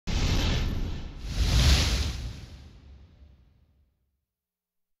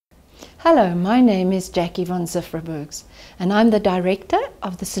Hello, my name is Jacqui von Cziffra-Bergs and I'm the Director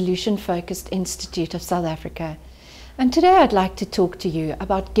of the Solution Focused Institute of South Africa. And today I'd like to talk to you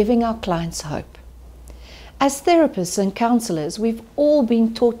about giving our clients hope. As therapists and counselors, we've all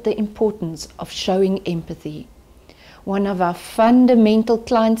been taught the importance of showing empathy. One of our fundamental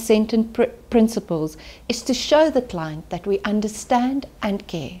client-centered principles is to show the client that we understand and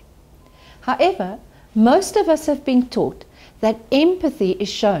care. However, most of us have been taught that empathy is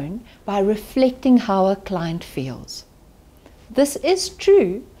shown by reflecting how a client feels. This is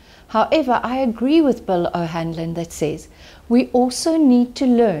true. However, I agree with Bill O'Hanlon that says we also need to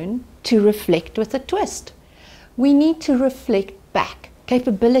learn to reflect with a twist. We need to reflect back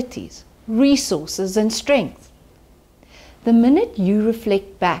capabilities, resources and strengths. The minute you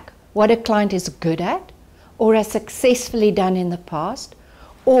reflect back what a client is good at or has successfully done in the past,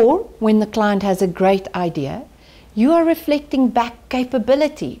 or when the client has a great idea, you are reflecting back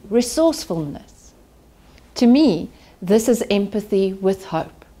capability, resourcefulness. To me, this is empathy with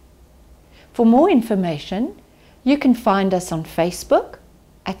hope. For more information, you can find us on Facebook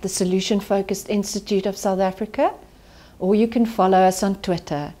at the Solution Focused Institute of South Africa, or you can follow us on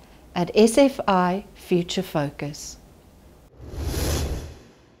Twitter at SFI Future Focus.